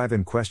hard drive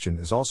in question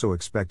is also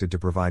expected to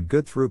provide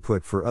good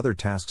throughput for other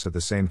tasks at the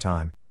same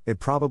time, it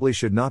probably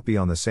should not be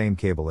on the same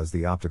cable as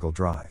the optical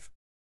drive.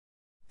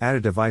 ATA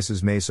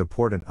devices may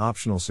support an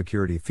optional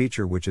security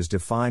feature which is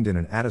defined in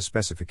an ATA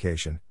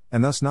specification,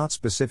 and thus not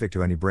specific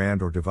to any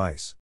brand or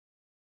device.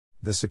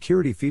 The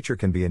security feature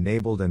can be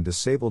enabled and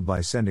disabled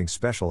by sending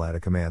special ATA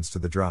commands to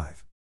the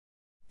drive.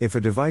 If a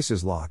device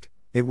is locked,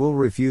 it will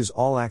refuse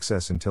all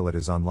access until it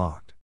is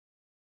unlocked.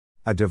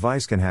 A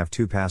device can have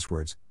two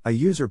passwords, a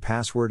user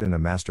password and a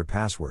master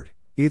password,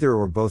 either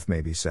or both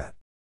may be set.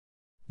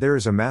 There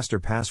is a master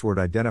password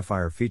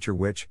identifier feature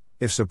which,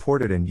 if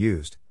supported and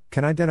used,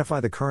 can identify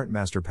the current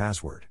master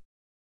password.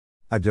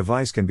 A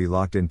device can be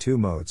locked in two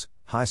modes,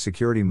 high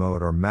security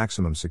mode or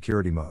maximum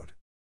security mode.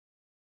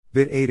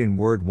 Bit 8 in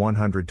word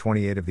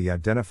 128 of the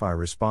identifier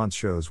response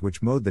shows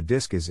which mode the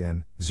disk is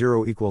in,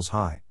 0 equals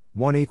high,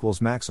 1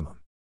 equals maximum.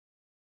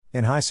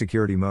 In high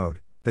security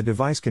mode, the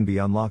device can be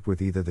unlocked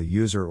with either the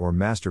user or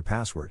master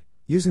password,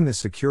 using the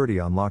security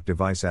unlock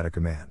device ATA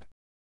command.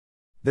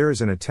 There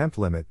is an attempt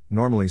limit,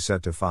 normally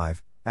set to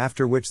 5,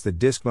 after which the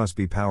disk must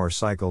be power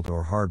cycled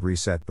or hard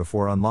reset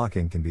before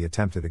unlocking can be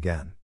attempted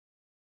again.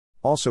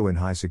 Also in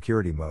high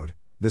security mode,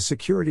 the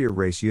security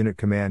erase unit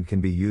command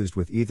can be used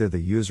with either the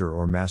user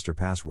or master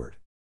password.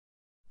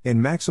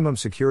 In maximum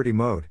security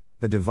mode,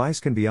 the device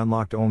can be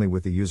unlocked only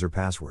with the user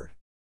password.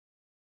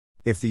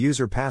 If the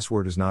user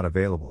password is not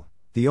available,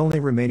 the only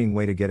remaining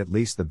way to get at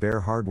least the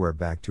bare hardware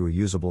back to a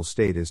usable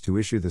state is to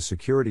issue the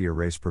security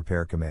erase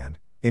prepare command,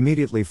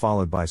 immediately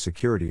followed by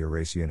security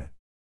erase unit.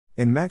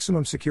 In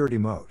maximum security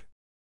mode,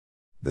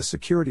 the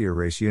security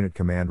erase unit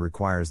command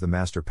requires the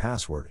master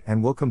password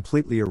and will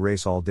completely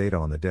erase all data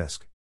on the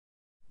disk.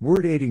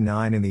 Word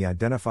 89 in the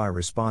identify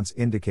response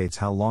indicates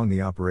how long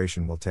the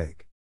operation will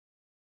take.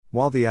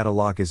 While the ATA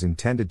lock is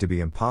intended to be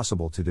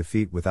impossible to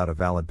defeat without a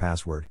valid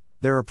password,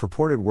 there are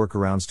purported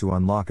workarounds to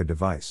unlock a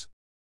device.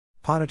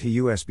 PATA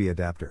to USB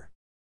adapter.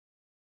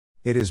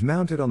 It is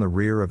mounted on the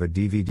rear of a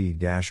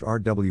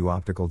DVD-RW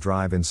optical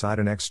drive inside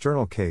an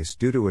external case.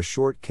 Due to a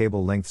short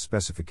cable length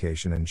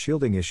specification and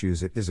shielding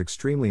issues, it is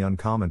extremely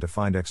uncommon to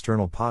find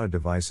external PATA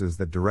devices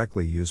that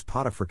directly use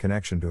PATA for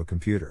connection to a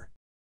computer.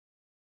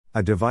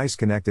 A device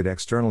connected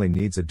externally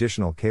needs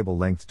additional cable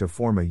length to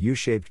form a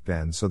U-shaped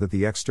bend so that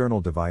the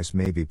external device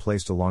may be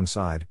placed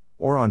alongside,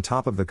 or on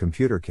top of the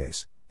computer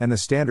case, and the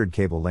standard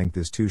cable length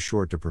is too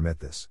short to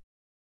permit this.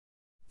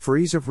 For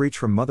ease of reach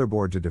from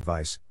motherboard to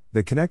device,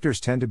 the connectors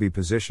tend to be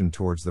positioned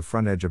towards the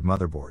front edge of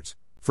motherboards,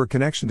 for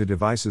connection to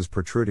devices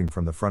protruding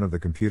from the front of the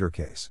computer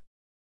case.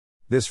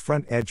 This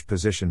front edge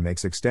position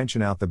makes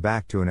extension out the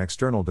back to an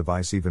external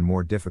device even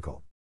more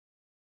difficult.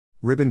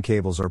 Ribbon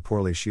cables are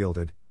poorly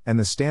shielded, and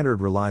the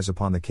standard relies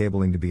upon the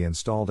cabling to be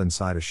installed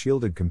inside a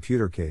shielded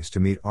computer case to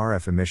meet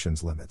RF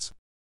emissions limits.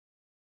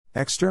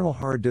 External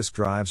hard disk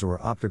drives or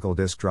optical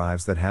disk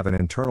drives that have an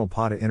internal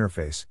PATA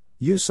interface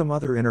use some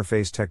other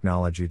interface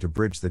technology to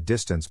bridge the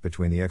distance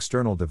between the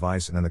external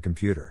device and the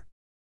computer.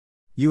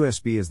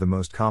 USB is the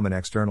most common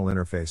external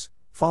interface,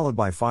 followed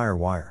by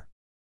FireWire.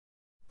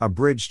 A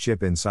bridge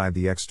chip inside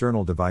the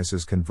external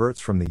devices converts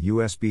from the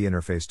USB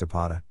interface to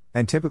PATA,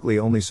 and typically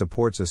only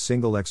supports a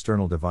single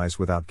external device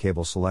without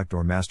cable select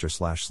or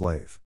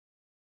master/slave.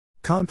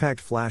 Compact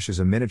flash is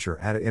a miniature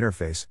ATA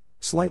interface,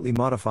 slightly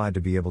modified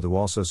to be able to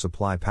also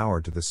supply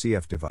power to the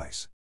CF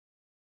device.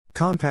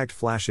 Compact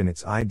flash in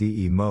its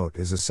IDE mode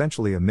is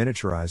essentially a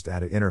miniaturized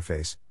ATA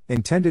interface,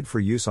 intended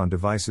for use on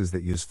devices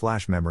that use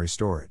flash memory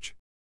storage.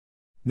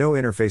 No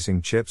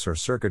interfacing chips or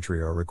circuitry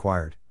are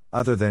required,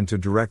 other than to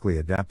directly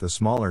adapt the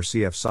smaller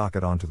CF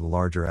socket onto the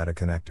larger ATA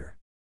connector.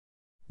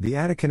 The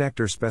ATA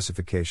connector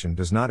specification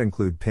does not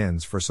include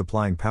pins for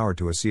supplying power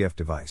to a CF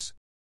device.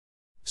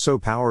 So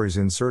power is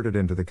inserted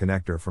into the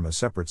connector from a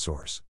separate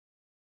source.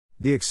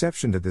 The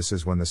exception to this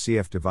is when the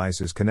CF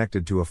device is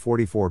connected to a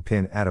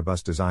 44-pin ATA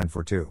bus designed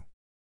for 2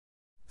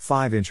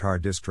 5-inch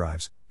hard disk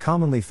drives,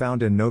 commonly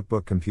found in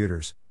notebook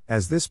computers,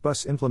 as this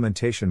bus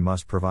implementation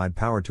must provide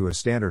power to a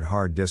standard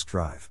hard disk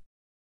drive.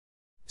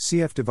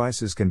 CF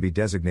devices can be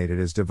designated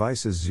as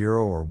devices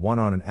 0 or 1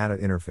 on an ATA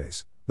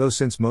interface, though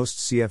since most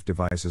CF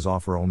devices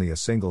offer only a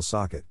single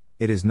socket,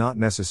 it is not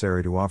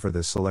necessary to offer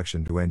this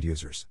selection to end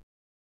users.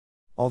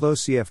 Although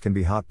CF can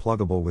be hot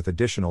pluggable with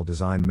additional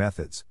design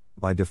methods,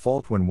 by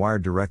default when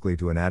wired directly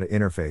to an ATA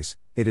interface,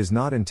 it is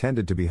not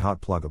intended to be hot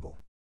pluggable.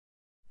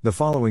 The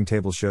following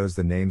table shows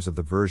the names of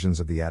the versions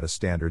of the ATA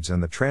standards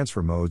and the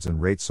transfer modes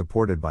and rates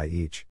supported by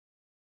each.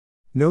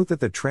 Note that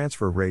the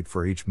transfer rate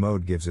for each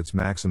mode gives its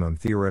maximum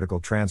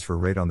theoretical transfer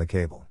rate on the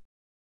cable.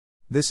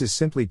 This is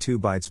simply 2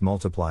 bytes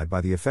multiplied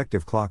by the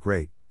effective clock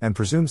rate, and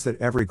presumes that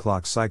every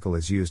clock cycle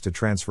is used to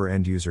transfer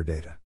end-user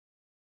data.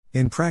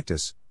 In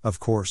practice, of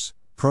course,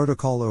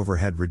 protocol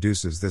overhead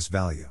reduces this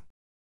value.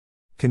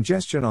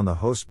 Congestion on the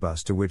host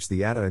bus to which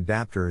the ATA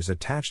adapter is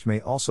attached may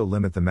also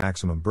limit the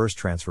maximum burst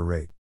transfer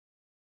rate.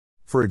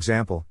 For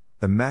example,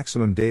 the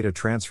maximum data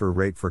transfer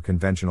rate for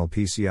conventional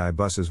PCI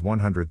bus is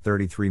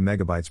 133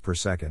 megabytes per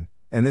second,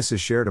 and this is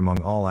shared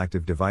among all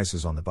active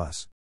devices on the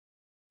bus.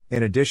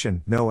 In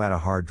addition, no ATA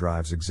hard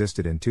drives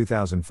existed in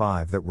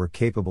 2005 that were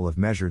capable of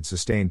measured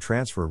sustained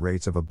transfer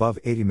rates of above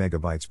 80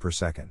 megabytes per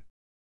second.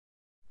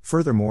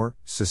 Furthermore,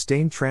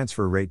 sustained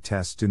transfer rate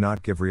tests do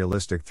not give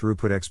realistic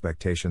throughput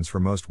expectations for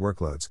most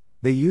workloads.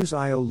 They use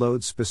I/O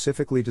loads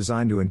specifically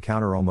designed to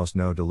encounter almost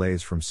no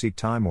delays from seek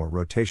time or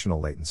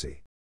rotational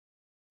latency.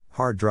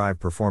 Hard drive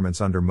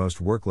performance under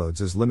most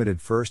workloads is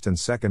limited first and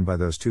second by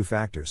those two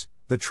factors.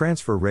 The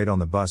transfer rate on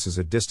the bus is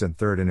a distant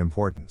third in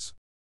importance.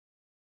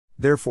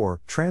 Therefore,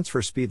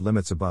 transfer speed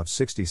limits above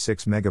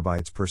 66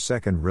 megabytes per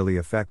second really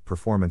affect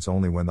performance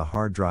only when the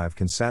hard drive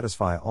can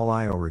satisfy all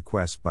I/O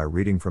requests by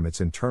reading from its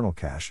internal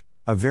cache,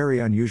 a very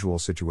unusual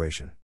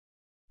situation.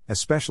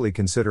 Especially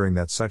considering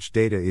that such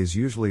data is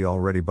usually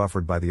already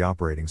buffered by the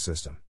operating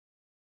system.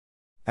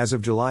 As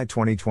of July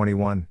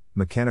 2021,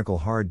 mechanical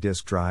hard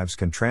disk drives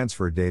can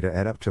transfer data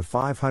at up to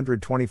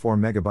 524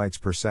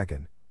 megabytes per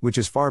second, which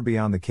is far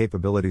beyond the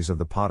capabilities of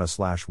the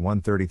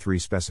PATA/133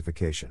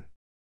 specification.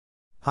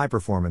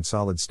 High-performance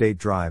solid-state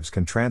drives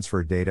can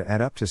transfer data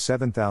at up to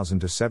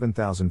 7,000 to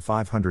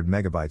 7,500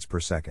 megabytes per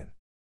second.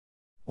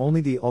 Only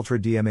the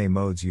ultra-DMA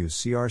modes use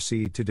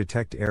CRC to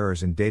detect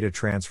errors in data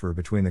transfer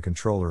between the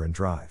controller and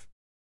drive.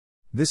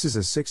 This is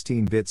a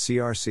 16-bit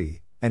CRC,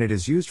 and it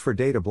is used for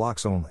data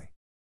blocks only.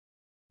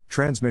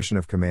 Transmission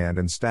of command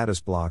and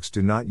status blocks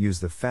do not use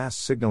the fast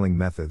signaling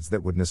methods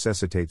that would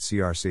necessitate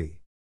CRC.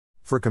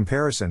 For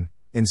comparison,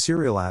 in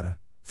serial ATA,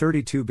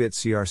 32-bit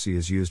CRC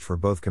is used for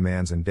both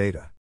commands and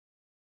data.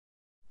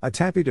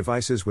 ATAPI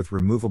devices with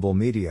removable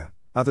media,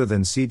 other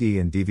than CD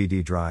and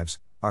DVD drives,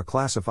 are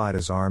classified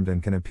as ARMed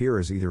and can appear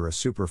as either a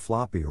super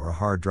floppy or a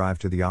hard drive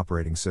to the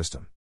operating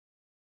system.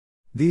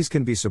 These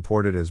can be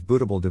supported as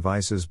bootable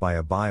devices by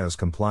a BIOS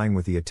complying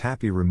with the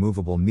ATAPI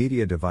Removable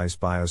Media Device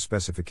BIOS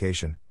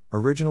specification,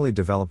 originally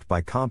developed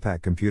by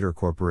Compaq Computer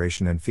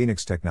Corporation and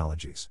Phoenix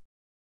Technologies.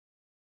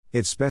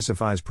 It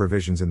specifies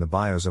provisions in the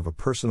BIOS of a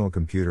personal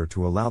computer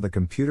to allow the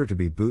computer to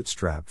be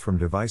bootstrapped from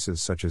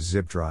devices such as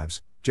zip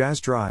drives,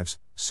 jazz drives,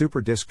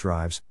 super disk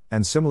drives,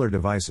 and similar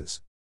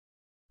devices.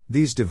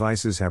 These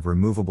devices have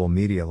removable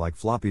media like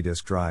floppy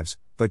disk drives,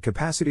 but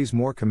capacities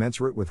more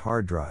commensurate with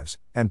hard drives,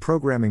 and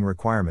programming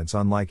requirements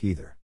unlike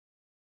either.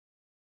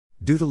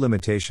 Due to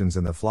limitations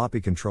in the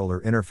floppy controller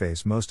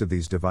interface, most of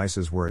these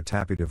devices were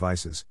ATAPI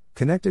devices,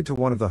 connected to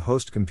one of the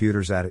host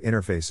computer's ATA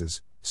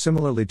interfaces,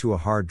 similarly to a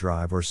hard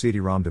drive or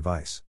CD-ROM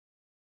device.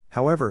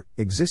 However,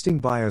 existing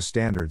BIOS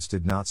standards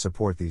did not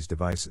support these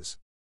devices.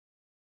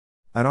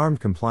 An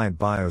ARM-compliant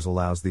BIOS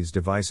allows these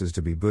devices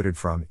to be booted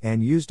from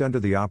and used under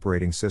the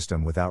operating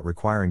system without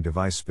requiring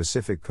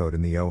device-specific code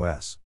in the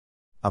OS.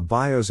 A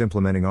BIOS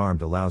implementing ARM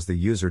allows the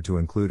user to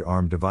include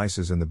ARM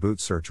devices in the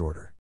boot search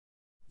order.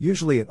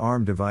 Usually an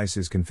ARM device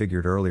is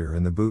configured earlier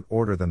in the boot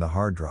order than the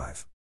hard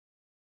drive.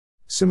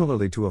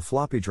 Similarly to a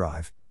floppy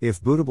drive,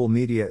 if bootable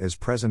media is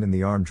present in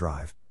the ARM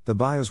drive, the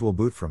BIOS will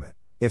boot from it.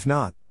 If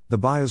not, the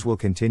BIOS will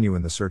continue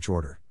in the search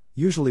order,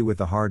 usually with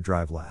the hard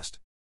drive last.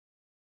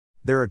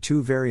 There are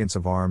two variants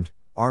of ARMed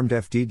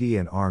FDD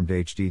and ARMed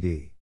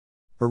HDD.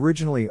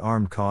 Originally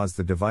ARM caused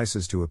the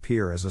devices to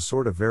appear as a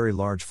sort of very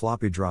large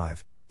floppy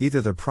drive, either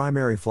the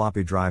primary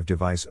floppy drive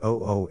device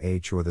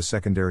 00H or the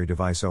secondary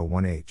device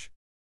 01H.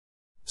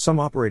 Some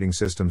operating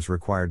systems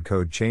required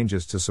code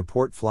changes to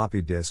support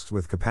floppy disks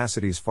with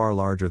capacities far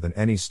larger than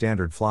any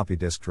standard floppy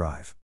disk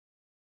drive.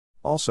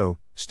 Also,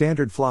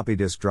 standard floppy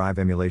disk drive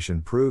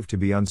emulation proved to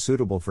be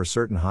unsuitable for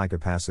certain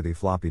high-capacity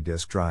floppy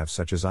disk drives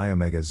such as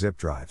iOmega zip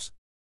drives.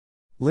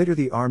 Later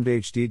the ARMed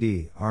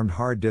HDD, ARMed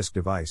hard disk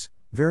device,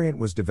 variant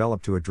was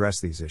developed to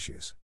address these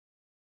issues.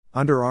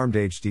 Under ARMed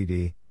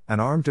HDD, an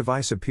ARM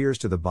device appears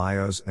to the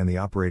BIOS and the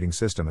operating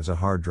system as a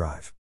hard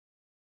drive.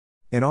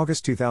 In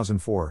August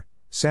 2004,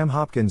 Sam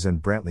Hopkins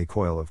and Brantley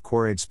Coyle of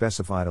CoreAIDE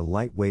specified a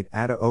lightweight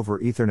ATA over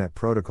Ethernet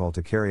protocol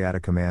to carry ATA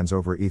commands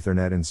over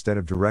Ethernet instead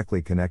of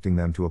directly connecting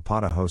them to a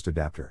PATA host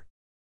adapter.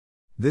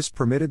 This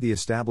permitted the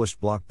established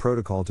block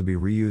protocol to be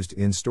reused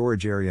in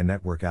storage area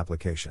network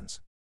applications.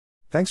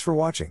 Thanks for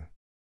watching.